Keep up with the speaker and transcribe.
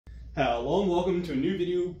Hello and welcome to a new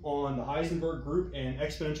video on the Heisenberg Group and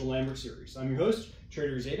Exponential Lambert series. I'm your host,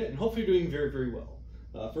 Trader Zeta, and hopefully you're doing very, very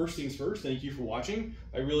well. First things first, thank you for watching.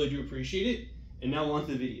 I really do appreciate it. And now on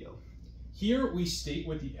to the video. Here we state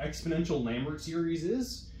what the exponential Lambert series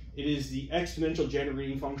is. It is the exponential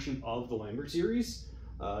generating function of the Lambert series.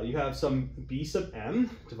 You have some b sub m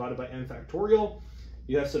divided by m factorial.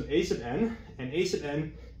 You have some a sub n, and a sub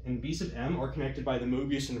n and b sub m are connected by the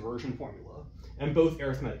Mobius inversion formula, and both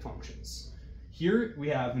arithmetic functions. Here we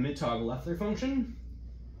have the mid-Tog-Leffler function,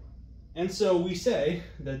 and so we say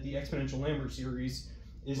that the exponential Lambert series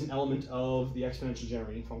is an element of the exponential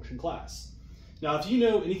generating function class. Now, if you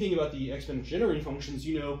know anything about the exponential generating functions,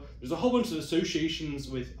 you know there's a whole bunch of associations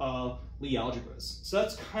with Lie algebras. So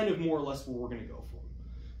that's kind of more or less what we're going to go for.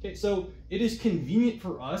 Okay, so it is convenient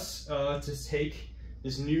for us to take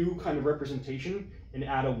this new kind of representation and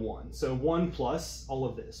add a 1. So 1 plus all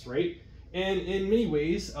of this, right? And in many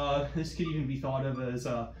ways, this could even be thought of as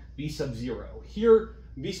b sub 0. Here,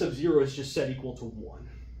 b sub 0 is just set equal to 1.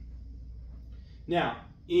 Now,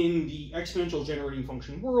 in the exponential generating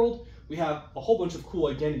function world, we have a whole bunch of cool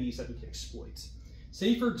identities that we can exploit.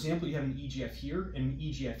 Say, for example, you have an EGF here and an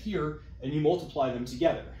EGF here, and you multiply them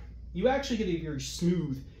together. You actually get a very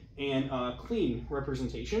smooth and clean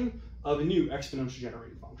representation of a new exponential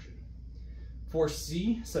generating function. For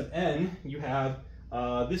c sub n, you have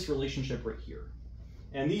this relationship right here.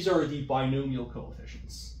 And these are the binomial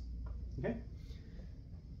coefficients. Okay?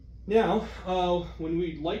 Now, when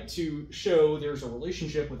we'd like to show there's a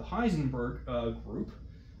relationship with the Heisenberg group,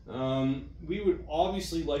 we would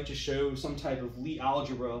obviously like to show some type of Lie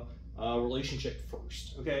algebra relationship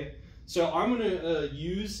first. Okay? So I'm going to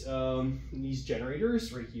use these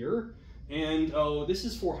generators right here. And this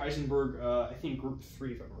is for Heisenberg, I think group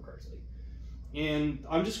 3, if I remember correctly. And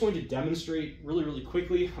I'm just going to demonstrate really, really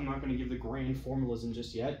quickly. I'm not going to give the grand formalism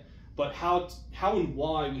just yet, but how and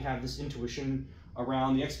why we have this intuition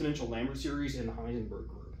around the exponential Lambert series and the Heisenberg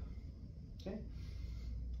group. Okay.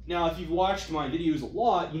 Now, if you've watched my videos a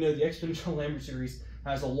lot, you know the exponential Lambert series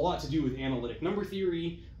has a lot to do with analytic number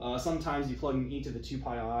theory. Sometimes you plug in e to the 2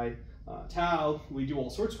 pi I tau. We do all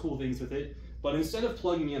sorts of cool things with it. But instead of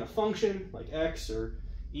plugging in a function like x or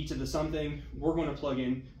e to the something, we're going to plug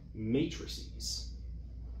in matrices.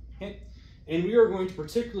 Okay? And we are going to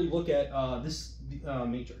particularly look at this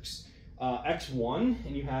matrix. x1,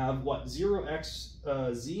 and you have what?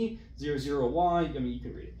 0x z, 0, 0, y. I mean, you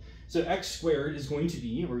can read it. So x squared is going to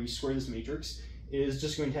be, or you square this matrix, is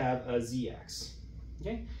just going to have a zx.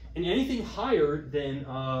 Okay? And anything higher than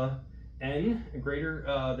n greater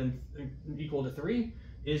than equal to 3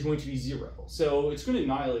 is going to be 0. So it's going to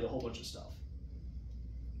annihilate a whole bunch of stuff.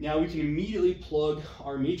 Now we can immediately plug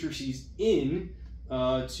our matrices in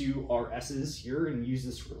to our s's here and use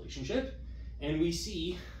this relationship. And we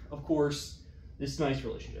see, of course, this nice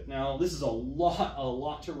relationship. Now this is a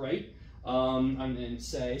lot to write and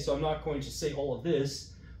say, so I'm not going to say all of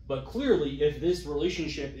this, but clearly if this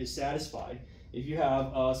relationship is satisfied, if you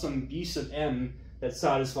have some b sub m that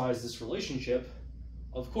satisfies this relationship,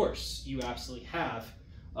 of course you absolutely have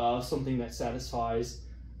something that satisfies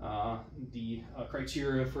the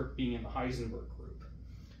criteria for being in the Heisenberg group.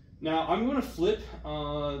 Now I'm going to flip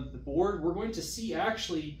the board. We're going to see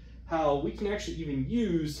actually how we can actually even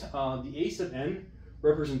use the a sub n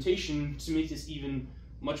representation to make this even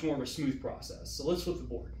much more of a smooth process. So let's flip the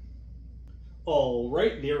board. All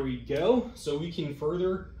right, there we go. So we can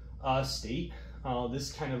further state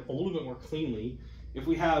this kind of a little bit more cleanly. If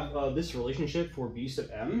we have this relationship for b sub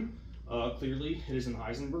m, clearly it is in the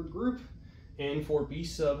Heisenberg group. And for b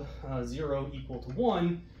sub 0 equal to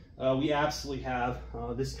 1, we absolutely have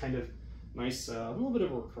this kind of nice little bit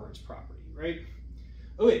of a recurrence property, right?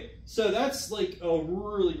 Okay, so that's like a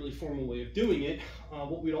really, really formal way of doing it.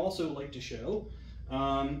 What we'd also like to show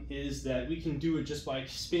is that we can do it just by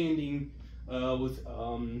expanding with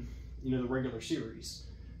you know, the regular series.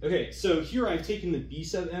 Okay, so here I've taken the b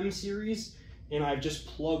sub m series and I've just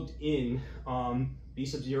plugged in b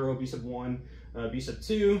sub 0, b sub 1, b sub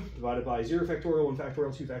 2 divided by 0 factorial, 1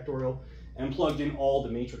 factorial, 2 factorial, and plugged in all the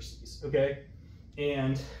matrices, okay?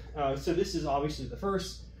 And so this is obviously the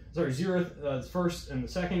first, sorry, 0th, the first and the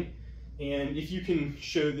second, and if you can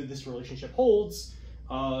show that this relationship holds,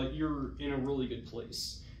 you're in a really good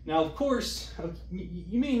place. Now, of course,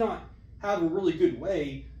 you may not have a really good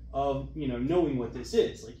way of, you know, knowing what this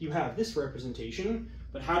is. Like, you have this representation,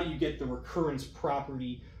 but how do you get the recurrence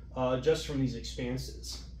property just from these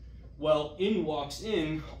expanses? Well, in walks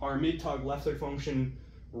in our mid-Tog-Leffler function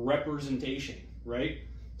representation, right?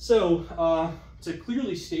 So to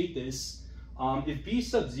clearly state this, if b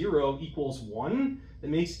sub 0 equals 1, that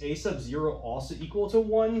makes a sub 0 also equal to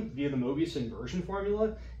 1 via the Mobius inversion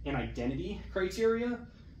formula and identity criteria.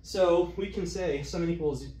 So we can say sum n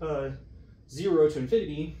equals 0 to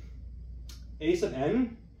infinity, a sub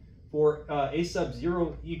n for a sub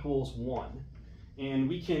 0 equals 1. And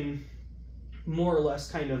we can more or less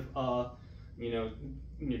kind of,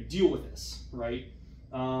 deal with this, right?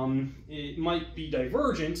 It might be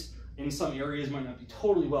divergent in some areas, might not be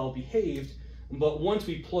totally well behaved, but once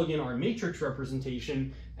we plug in our matrix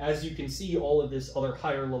representation, as you can see, all of this other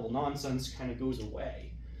higher level nonsense kind of goes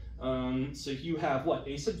away. So you have what?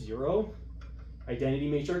 A sub 0, identity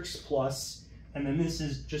matrix plus, and then this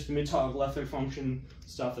is just the Mittag-Leffler function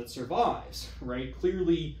stuff that survives, right?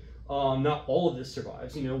 Clearly, not all of this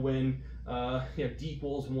survives. When you have d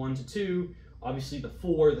equals 1 to 2, obviously the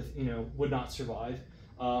 4, would not survive.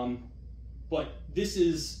 But this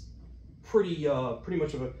is pretty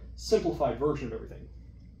much of a simplified version of everything.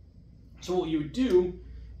 So what you would do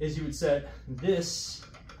is you would set this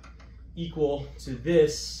equal to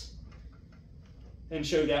this and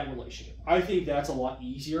show that relationship. I think that's a lot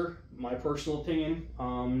easier, my personal opinion,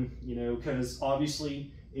 because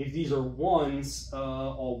obviously if these are ones,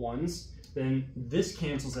 all ones, then this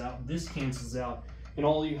cancels out, and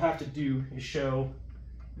all you have to do is show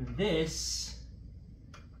this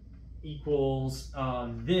equals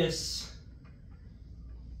this,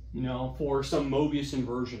 for some Mobius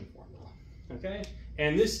inversion formula, okay?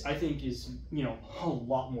 And this, I think, is, a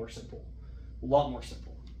lot more simple,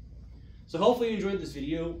 So hopefully you enjoyed this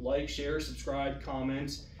video. Like, share, subscribe,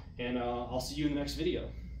 comment, and I'll see you in the next video.